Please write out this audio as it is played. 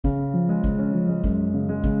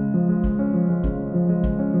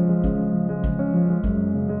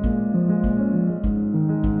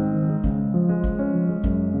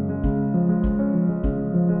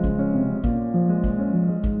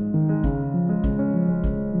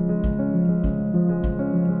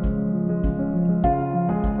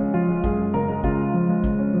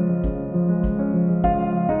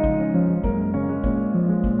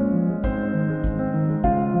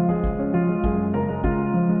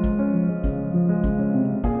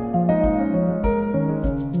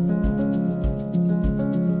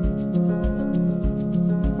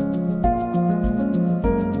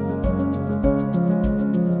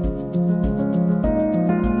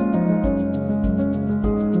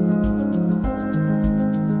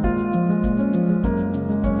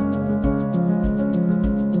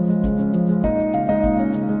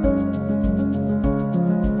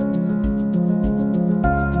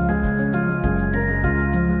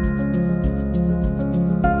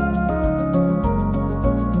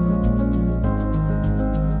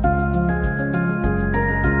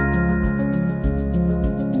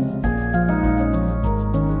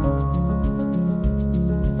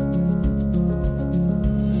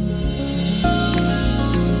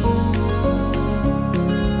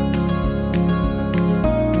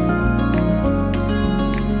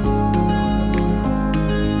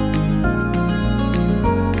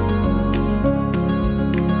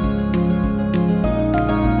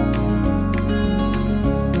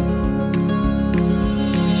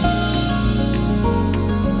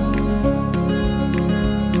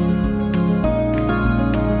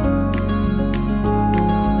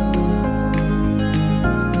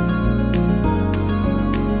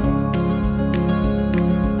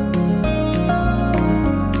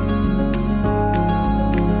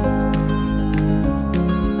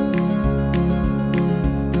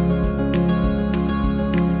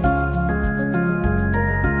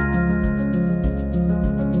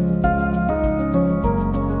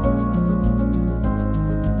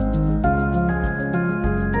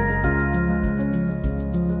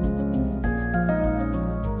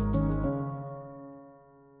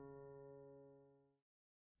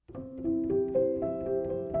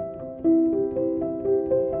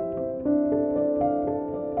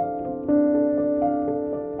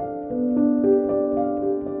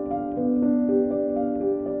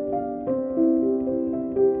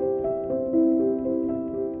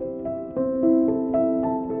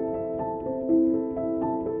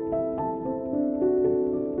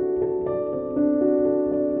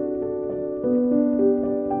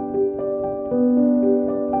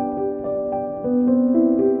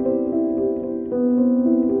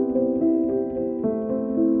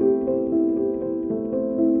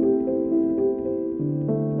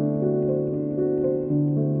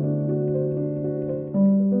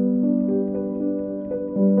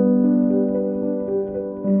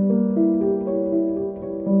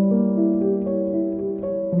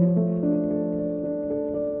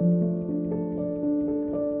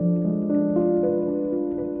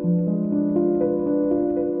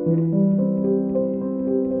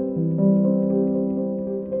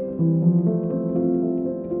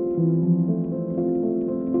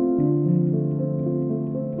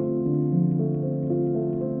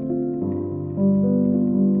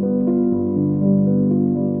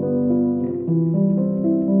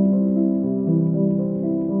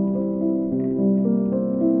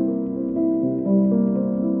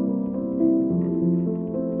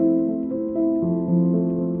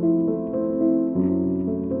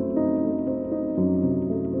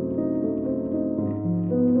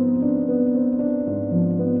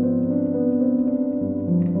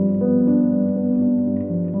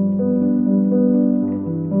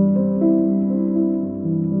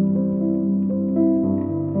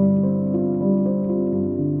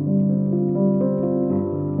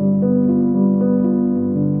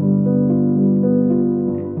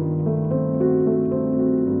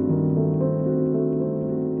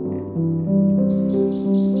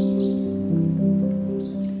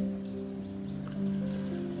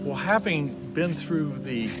Having been through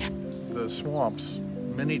the swamps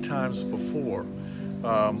many times before,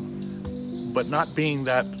 but not being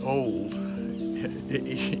that old,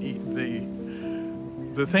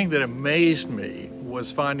 the thing that amazed me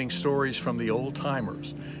was finding stories from the old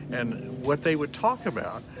timers, and what they would talk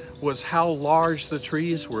about was how large the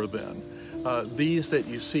trees were then. These that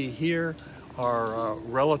you see here are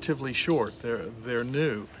relatively short. They're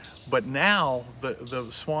new, but now the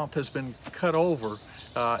swamp has been cut over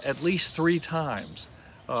at least 3 times.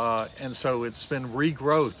 And so it's been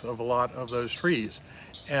regrowth of a lot of those trees.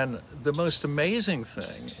 And the most amazing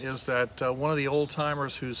thing is that one of the old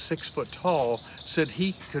timers who's 6 foot tall said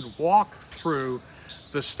he could walk through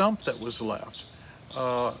the stump that was left,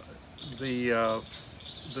 the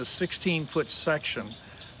 16-foot section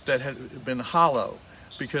that had been hollow,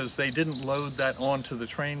 because they didn't load that onto the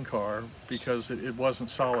train car because it wasn't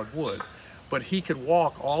solid wood. But he could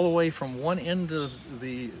walk all the way from one end of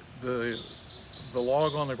the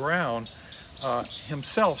log on the ground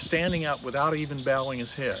himself, standing up without even bowing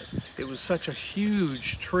his head. It was such a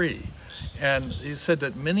huge tree. And he said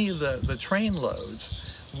that many of the train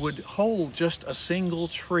loads would hold just a single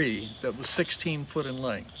tree that was 16 foot in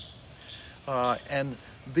length. And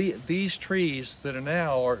these trees that are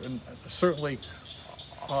now are certainly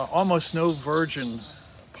almost no virgin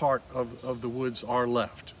part of the woods are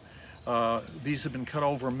left. These have been cut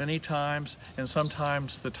over many times, and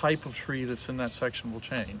sometimes the type of tree that's in that section will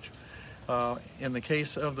change. In the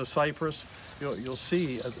case of the cypress, you'll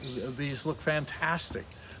see these look fantastic,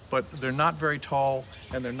 but they're not very tall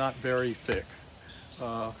and they're not very thick.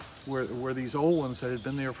 Where these old ones that had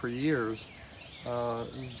been there for years,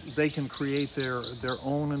 they can create their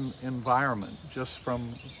own environment just from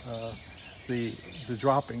the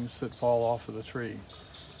droppings that fall off of the tree.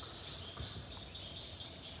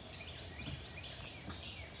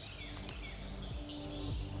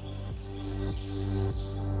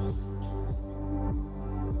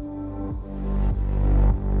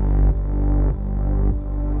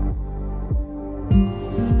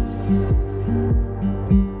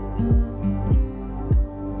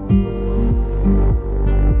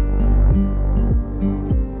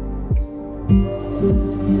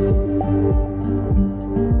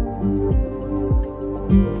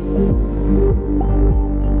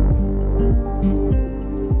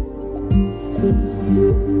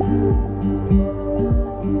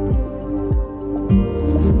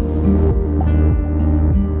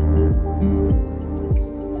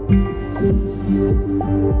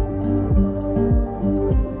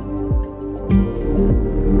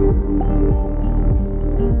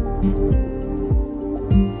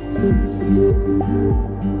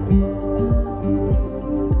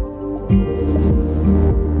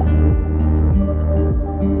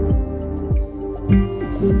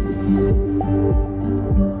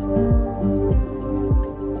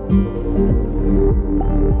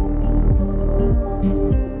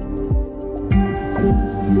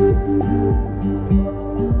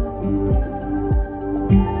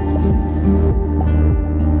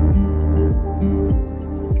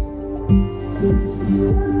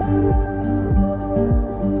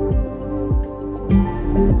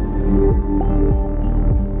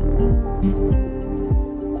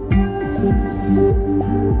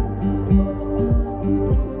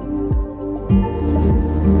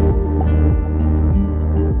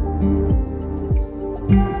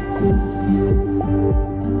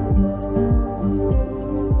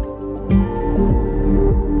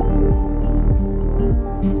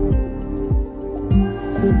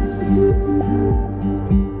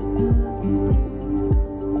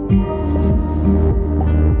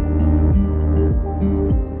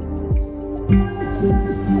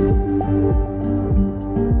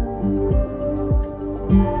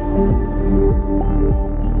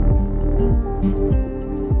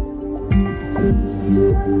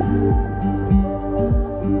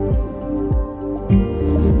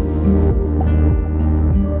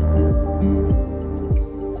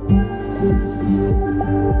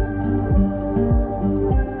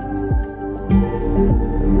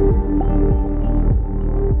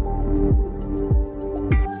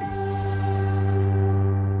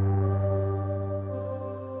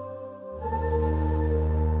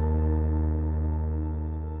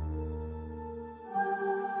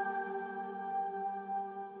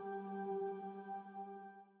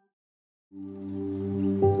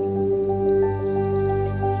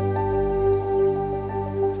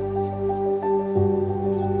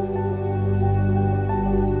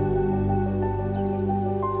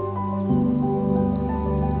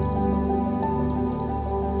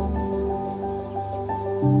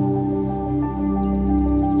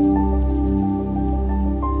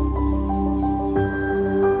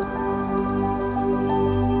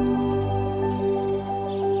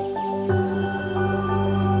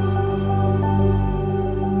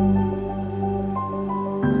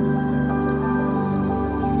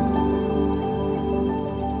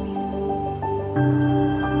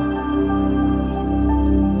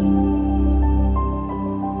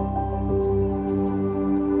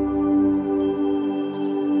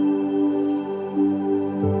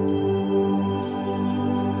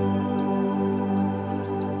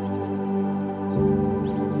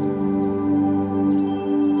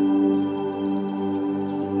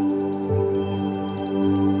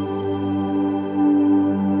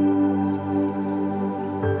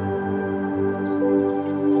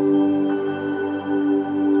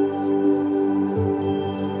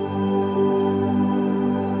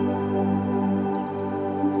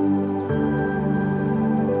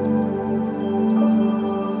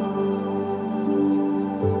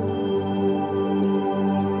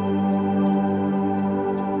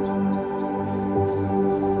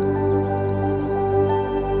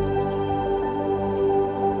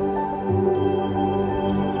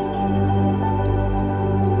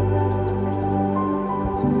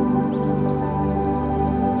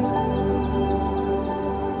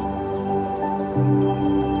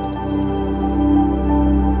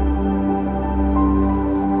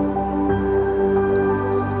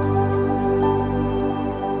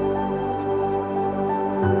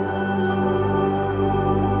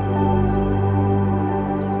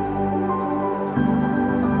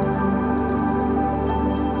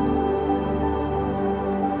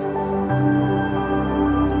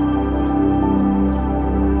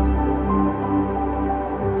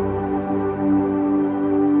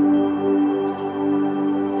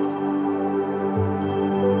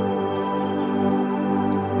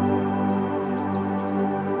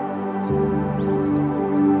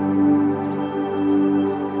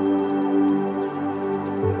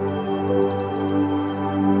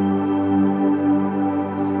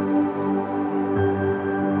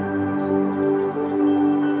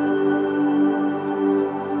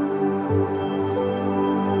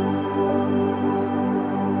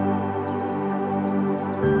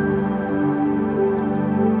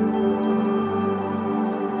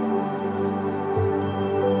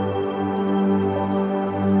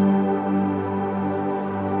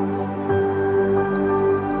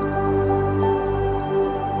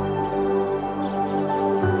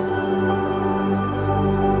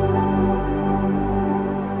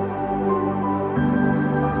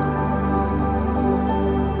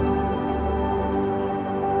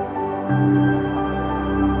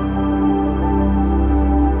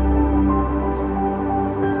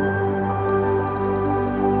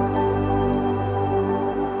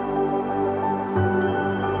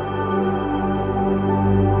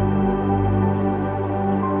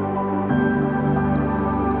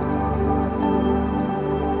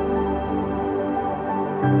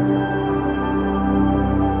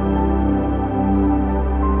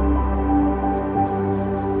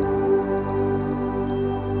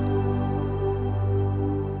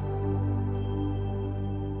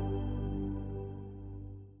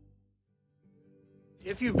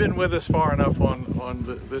 been with us far enough on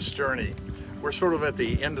this journey. We're sort of at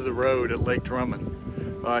the end of the road at Lake Drummond.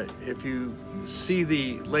 If you see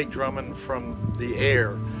the Lake Drummond from the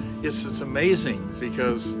air, it's amazing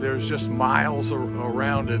because there's just miles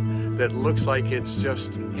around it that looks like it's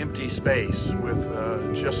just empty space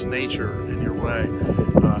with just nature in your way,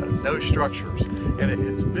 no structures. And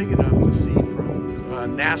it's big enough to see from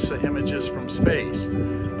NASA images from space.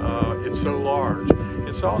 It's so large.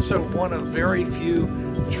 It's also one of very few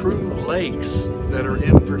true lakes that are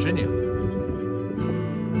in Virginia.